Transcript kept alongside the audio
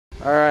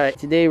Alright,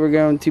 today we're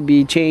going to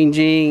be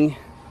changing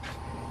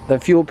the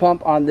fuel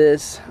pump on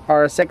this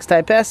RSX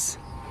Type S,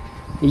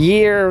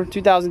 year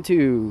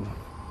 2002.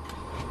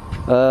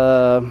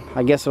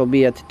 I guess it'll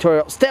be a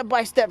tutorial,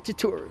 step-by-step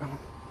tutorial,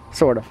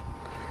 sort of.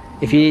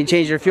 If you need to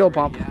change your fuel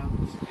pump,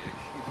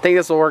 I think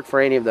this will work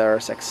for any of the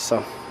RSX,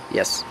 so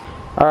yes.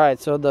 Alright,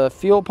 so the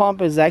fuel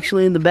pump is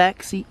actually in the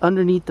back seat,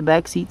 underneath the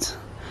back seats,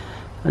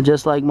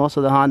 just like most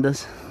of the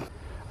Hondas.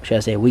 Or should I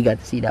say, we got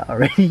the seat out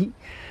already.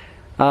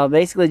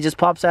 Basically it just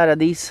pops out of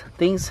these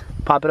things,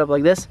 pop it up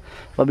like this.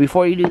 But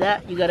before you do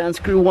that, you gotta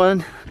unscrew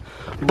one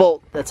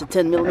bolt. That's a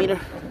 10mm.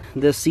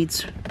 This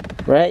seat's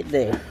right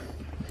there.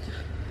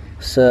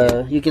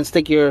 So you can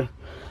stick your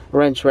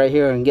wrench right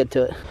here and get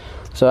to it.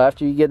 So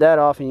after you get that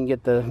off and you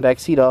get the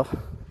back seat off,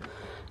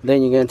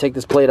 then you're gonna take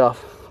this plate off,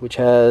 which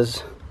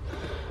has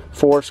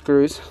 4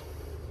 screws.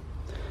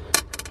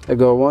 They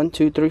go 1,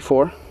 2, 3,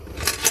 4.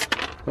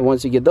 And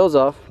once you get those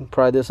off, you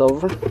pry this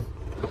over.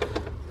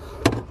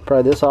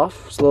 Pry this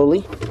off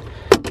slowly,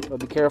 but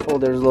be careful,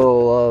 there's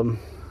little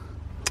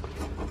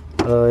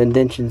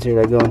indentions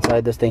here that go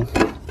inside this thing.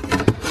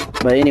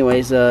 But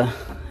anyways, and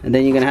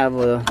then you're gonna have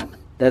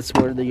that's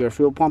where your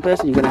fuel pump is,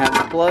 and you're gonna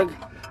have the plug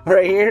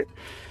right here.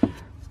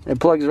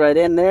 It plugs right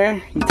in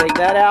there. You take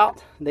that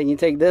out, then you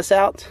take this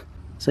out.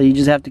 So you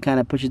just have to kind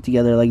of push it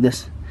together like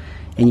this,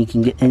 and you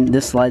can get, and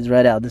this slides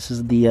right out. This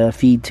is the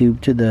feed tube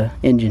to the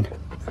engine,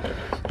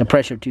 the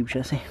pressure tube,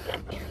 should I say.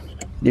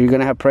 You're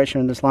gonna have pressure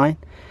in this line.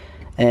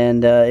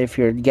 And if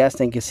your gas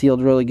tank is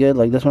sealed really good,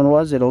 like this one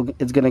was,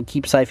 it's gonna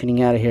keep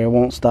siphoning out of here. It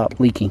won't stop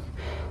leaking.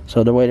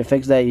 So the way to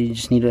fix that, you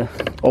just need to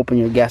open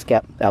your gas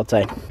cap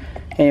outside.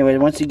 Anyway,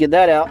 once you get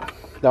that out,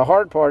 the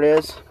hard part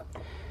is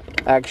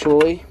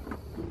the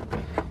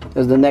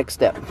next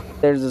step.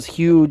 There's this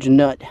huge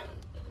nut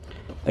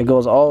that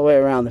goes all the way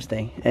around this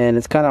thing, and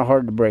it's kind of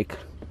hard to break.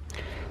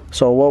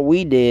 So what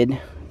we did,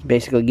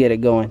 basically get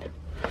it going.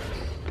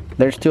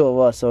 There's 2 of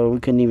us, so we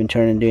couldn't even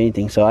turn and do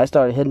anything. So I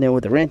started hitting it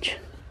with a wrench,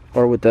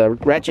 or with the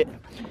ratchet,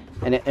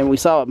 and we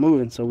saw it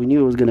moving, so we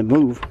knew it was gonna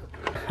move.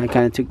 I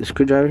kind of took the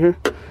screwdriver here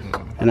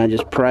and I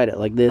just pried it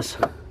like this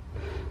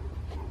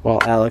while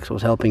Alex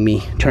was helping me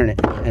turn it,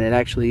 and it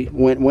actually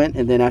went,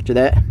 and then after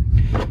that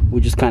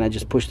we just kind of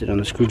just pushed it on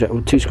the screwdriver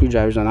with 2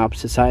 screwdrivers on the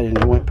opposite side, and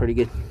it went pretty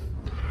good.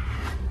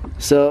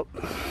 So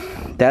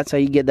that's how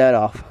you get that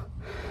off.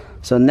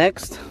 So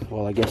next,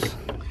 well, I guess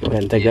go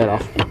ahead and take that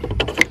off.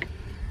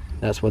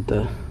 That's what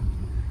the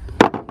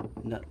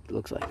nut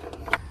looks like.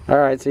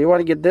 Alright, so you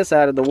want to get this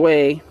out of the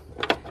way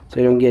so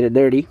you don't get it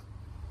dirty.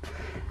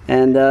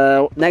 And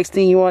next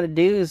thing you want to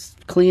do is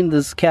clean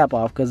this cap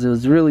off, because it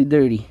was really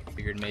dirty.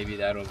 Figured maybe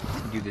that'll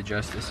do the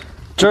justice.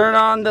 Turn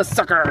on the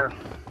sucker!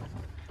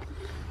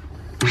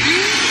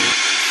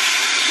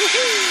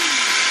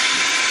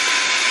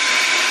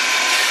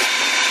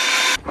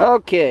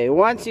 Okay,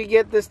 once you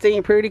get this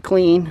thing pretty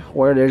clean,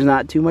 where there's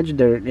not too much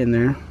dirt in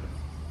there,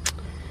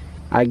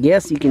 I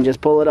guess you can just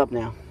pull it up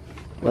now.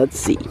 Let's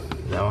see.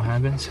 Is that what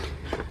happens?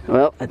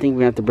 Well, I think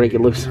we have to break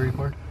it loose.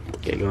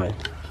 Okay, go ahead.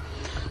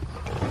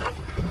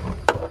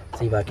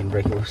 See if I can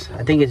break it loose.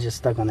 I think it's just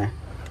stuck on there.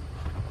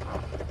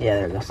 Yeah,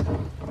 there it goes.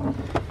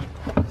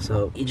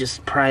 So you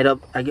just pry it up.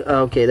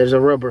 Okay, there's a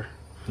rubber.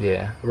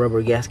 Yeah. A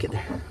rubber gasket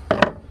there.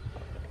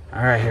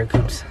 All right, here it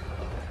comes.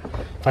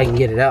 If I can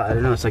get it out, I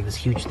don't know. It's like this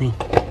huge thing.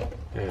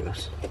 There it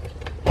goes.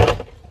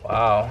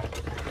 Wow.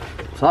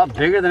 It's a lot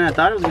bigger than I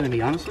thought it was gonna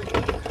be, honestly.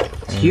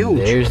 It's huge.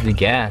 There's the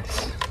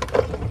gas.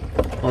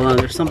 Hold on,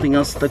 there's something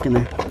else stuck in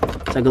there.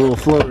 It's like a little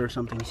floater or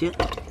something. You see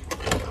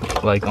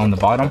it? Like on the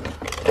bottom?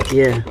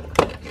 Yeah.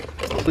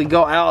 We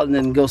go out and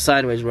then go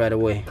sideways right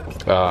away.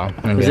 Okay.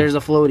 Because there's a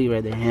floaty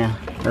right there. Yeah,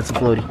 that's a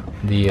floaty.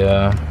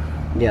 Yeah,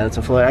 that's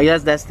a floaty. I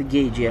guess that's the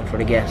gauge, yeah, for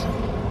the gas.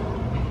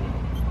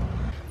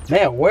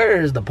 Man,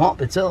 where is the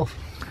pump itself?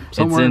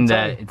 Somewhere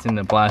inside. It's in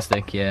the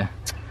plastic, yeah.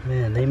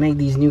 Man, they make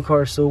these new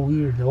cars so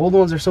weird. The old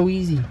ones are so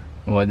easy.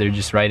 What, they're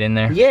just right in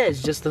there? Yeah,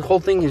 it's just the whole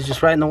thing is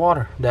just right in the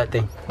water. That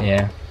thing.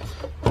 Yeah.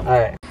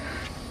 Alright.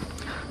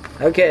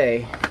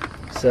 Okay,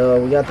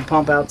 so we got the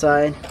pump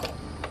outside,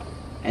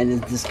 and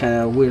it's this kind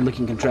of weird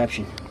looking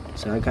contraption.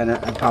 So I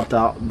popped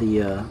out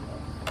the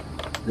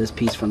this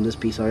piece from this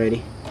piece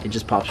already. It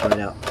just pops right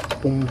out.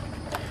 Boom.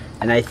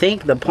 And I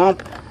think the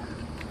pump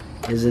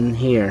is in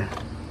here.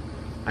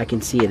 I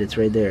can see it. It's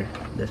right there.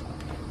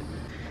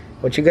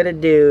 What you're gonna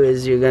do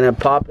is you're gonna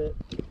pop it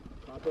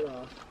off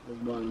this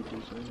bottom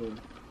piece right here,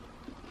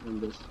 and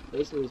this.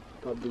 Basically,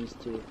 pop these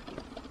 2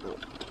 out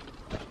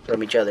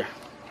from each other.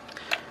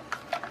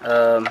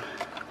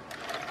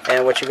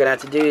 And what you're gonna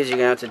have to do is you're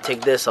gonna have to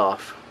take this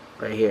off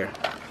right here.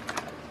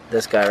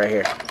 This guy right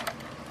here.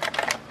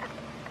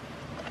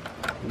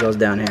 It goes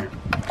down here.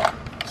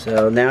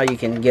 So now you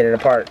can get it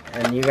apart,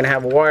 and you're gonna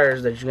have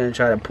wires that you're gonna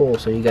try to pull.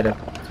 So you gotta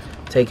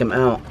take them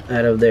out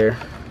of their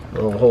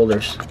little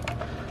holders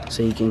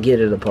so you can get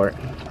it apart.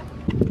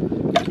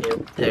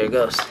 There it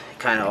goes. It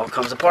kind of all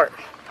comes apart.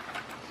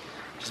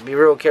 Just be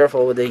real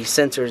careful with these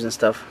sensors and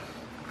stuff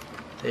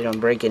so you don't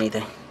break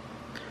anything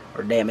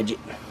or damage it.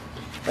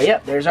 But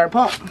yep, there's our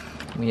pump.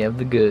 We have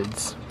the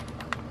goods.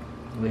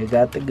 We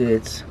got the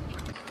goods.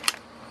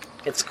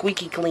 It's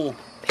squeaky clean.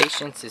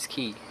 Patience is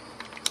key.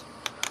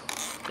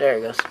 There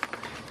it goes.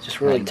 Just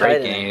really Not tight.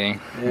 break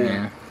anything.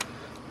 Yeah.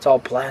 It's all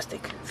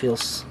plastic.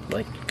 Feels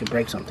like you could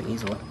break something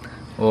easily.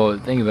 Well,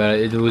 think about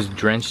it. It was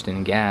drenched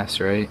in gas,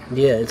 right?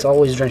 Yeah, it's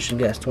always drenched in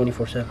gas,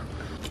 24/7.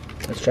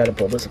 Let's try to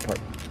pull this apart.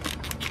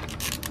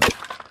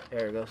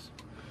 There it goes.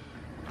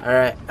 All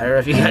right. I don't know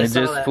if you guys saw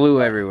it just that.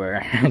 flew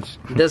everywhere.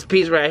 This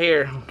piece right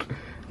here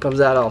comes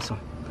out also.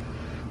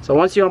 So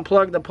once you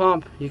unplug the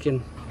pump, you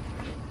can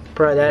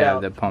pry that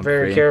out the pump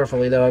very free.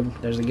 carefully. Though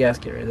there's a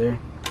gasket right there.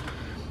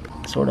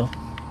 Sort of.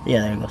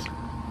 Yeah, there it goes.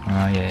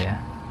 Oh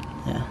yeah.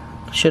 Yeah.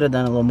 Should have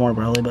done a little more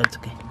probably, but it's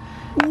okay.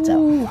 It's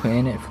out.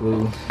 And it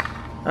flew.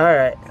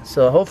 Alright,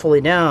 so hopefully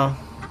now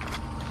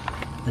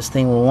this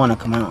thing will want to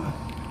come out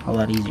a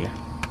lot easier.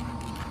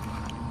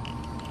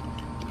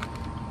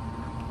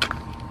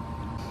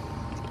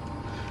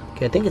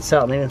 Okay, I think it's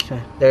out. Maybe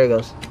there it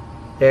goes.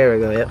 There we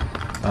go, yep.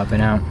 Up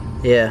and out.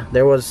 Yeah,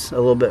 there was a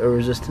little bit of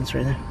resistance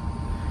right there.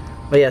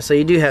 But yeah, so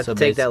you do have to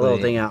take that little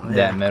thing out.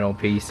 That metal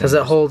piece. Because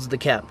it holds the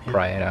cap. Yeah.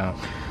 Pry it out.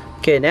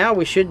 Okay, now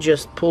we should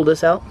just pull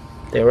this out,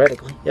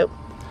 theoretically. Yep.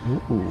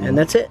 Ooh. And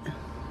that's it.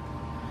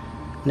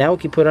 Now we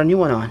can put our new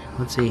one on.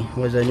 Let's see,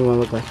 what does that new one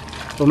look like?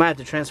 We might have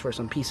to transfer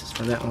some pieces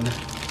from that one.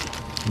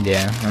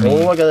 Yeah. I Oh, mean,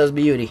 look at this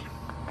beauty.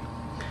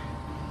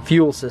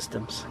 Fuel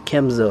systems.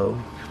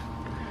 Kemzo.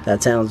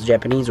 That sounds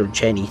Japanese or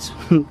Chinese.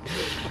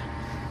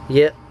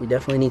 Yep, we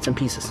definitely need some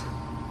pieces.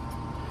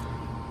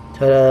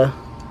 Ta-da.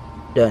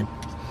 Done.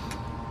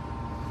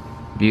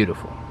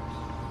 beautiful.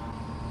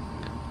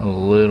 A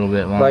little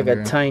bit longer. Like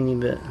a tiny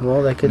bit.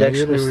 Well, that could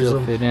Maybe actually it'll still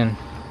result. fit in.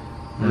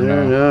 I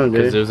don't know,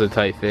 Because dude. there's a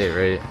tight fit,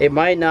 right? It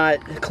might not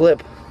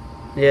clip.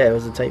 Yeah, it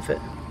was a tight fit.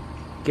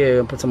 Okay,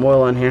 we'll put some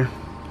oil on here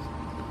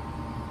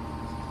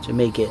to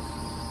make it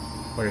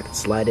where it can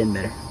slide in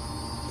better.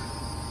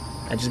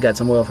 I just got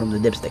some oil from the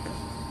dipstick.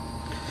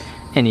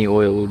 Any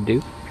oil will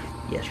do.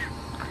 Yes.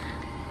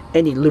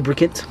 Any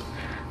lubricant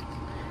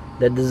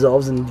that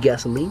dissolves in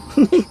gasoline.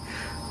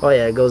 Oh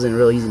yeah, it goes in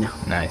real easy now.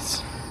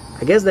 Nice.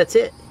 I guess that's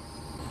it.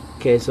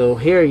 Okay, so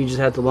here you just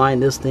have to line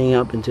this thing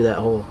up into that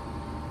hole.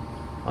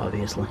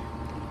 Obviously.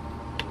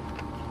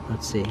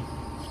 Let's see.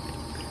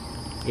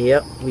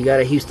 Yep, we got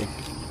a Houston.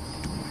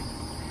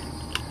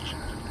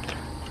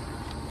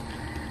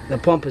 The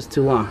pump is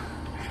too long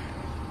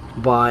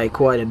by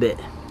quite a bit.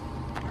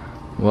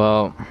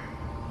 Well,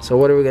 So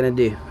what are we gonna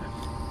do?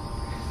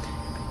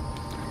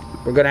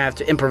 We're gonna have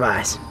to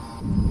improvise.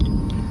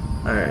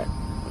 Alright,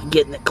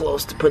 getting it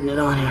close to putting it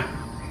on here.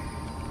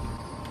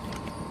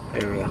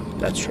 There we go,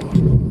 that's true.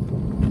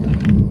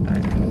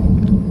 Alright.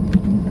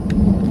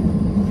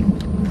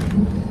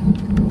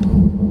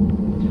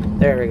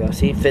 There we go,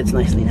 see, it fits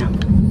nicely now.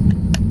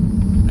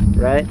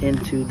 Right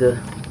into the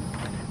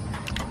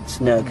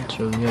snug.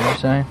 show the other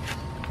side.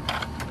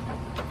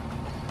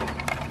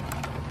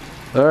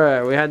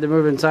 Alright, we had to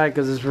move inside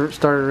because it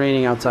started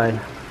raining outside.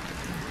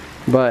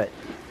 But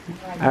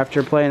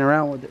after playing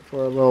around with it for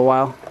a little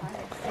while,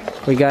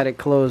 we got it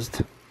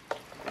closed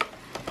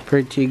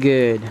pretty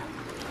good.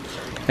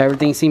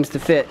 Everything seems to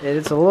fit.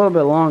 It's a little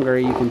bit longer,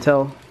 you can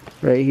tell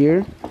right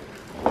here,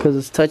 because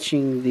it's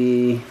touching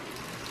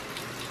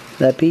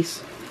that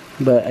piece.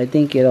 But I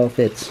think it all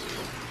fits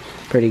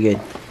pretty good.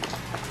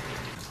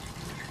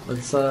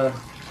 Let's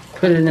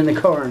put it in the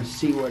car and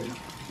see what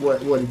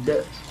it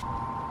does.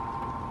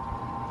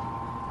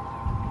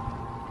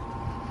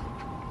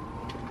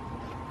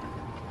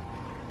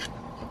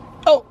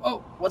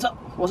 Oh, what's up?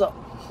 What's up?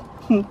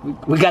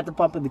 We got the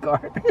pump in the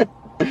car.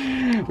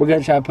 We're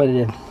gonna try to put it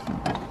in.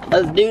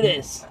 Let's do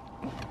this.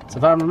 So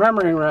if I'm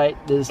remembering right,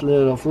 this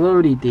little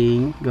floaty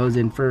thing goes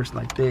in first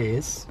like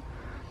this.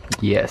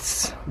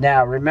 Yes.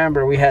 Now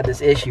remember, we had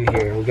this issue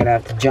here. We're gonna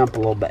have to jump a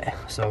little bit.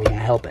 So we're gonna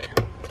help it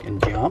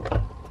and jump.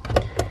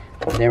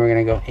 Then we're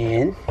gonna go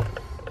in.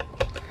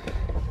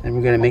 Then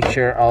we're gonna make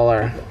sure all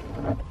our,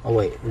 oh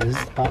wait, does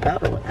this pop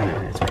out or what? Oh,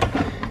 no, it's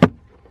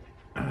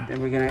fine.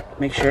 Then we're gonna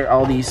make sure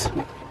all these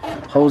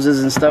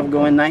hoses and stuff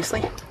go in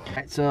nicely.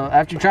 Alright, so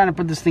after trying to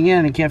put this thing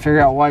in and can't figure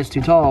out why it's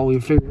too tall, we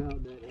figured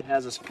out that it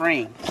has a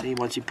spring. See,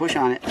 once you push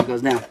on it, it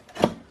goes down.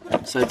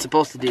 So it's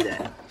supposed to do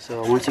that.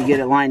 So once you get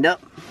it lined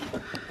up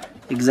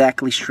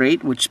exactly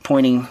straight, which is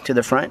pointing to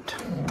the front,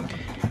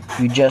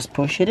 you just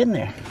push it in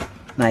there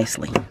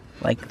nicely,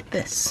 like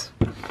this.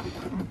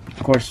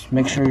 Of course,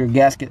 make sure your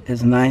gasket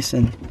is nice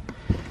and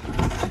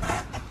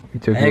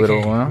It took a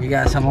little while. you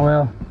got some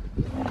oil.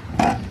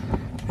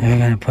 We're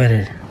gonna put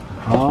it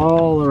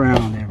all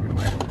around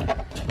everywhere.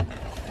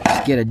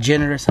 Just get a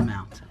generous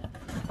amount.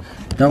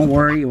 Don't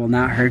worry, it will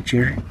not hurt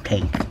your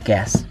tank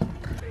gas.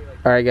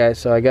 Alright guys,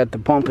 so I got the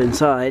pump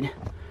inside.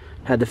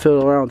 Had to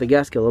fiddle around with the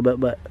gasket a little bit,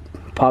 but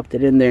popped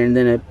it in there and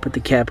then I put the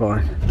cap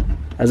on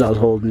as I was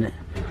holding it.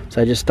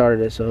 So I just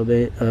started it. So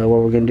what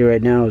we're gonna do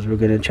right now is we're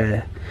gonna try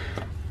to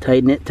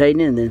tighten it,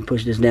 and then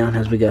push this down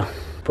as we go.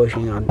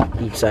 Pushing on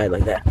each side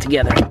like that,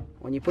 together.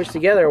 When you push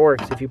together, it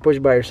works. If you push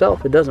by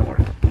yourself, it doesn't work.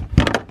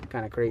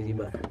 Kind of crazy,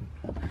 but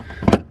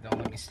Don't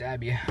let me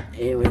stab you.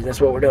 anyways,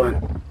 that's what we're doing.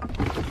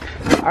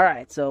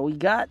 Alright, so we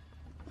got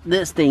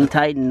this thing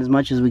tightened as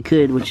much as we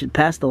could, which it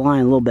passed the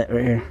line a little bit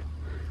right here.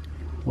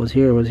 Was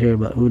here,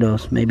 but who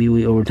knows? Maybe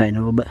we over tightened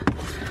a little bit.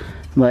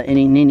 But in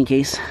any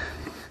case,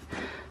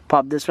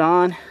 pop this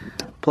on,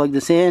 plug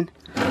this in,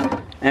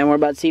 and we're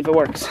about to see if it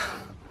works.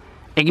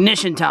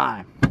 Ignition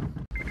time!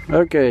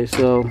 Okay,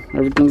 so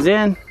everything's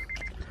in.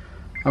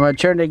 I'm gonna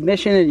turn the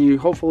ignition and you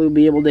hopefully will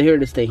be able to hear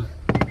this thing.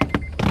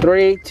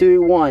 3,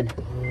 2, 1.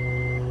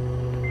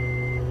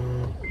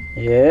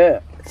 Yeah,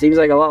 it seems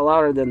like a lot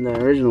louder than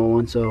the original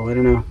one, so I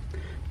don't know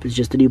if it's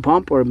just a new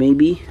pump or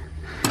maybe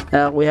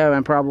we have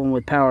a problem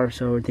with power,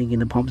 so we're thinking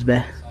the pump's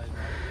bad.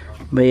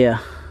 But yeah,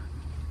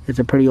 it's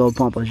a pretty old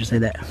pump, let's just say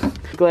that.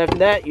 After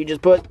that, you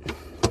just put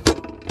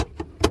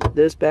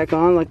this back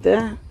on like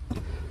that.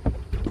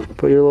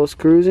 Put your little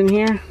screws in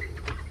here.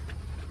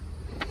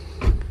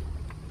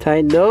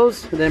 Tighten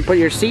those, and then put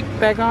your seat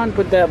back on,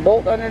 put that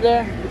bolt under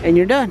there, and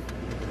you're done.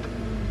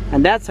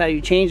 And that's how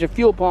you change a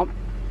fuel pump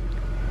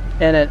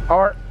in an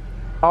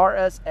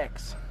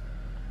RSX.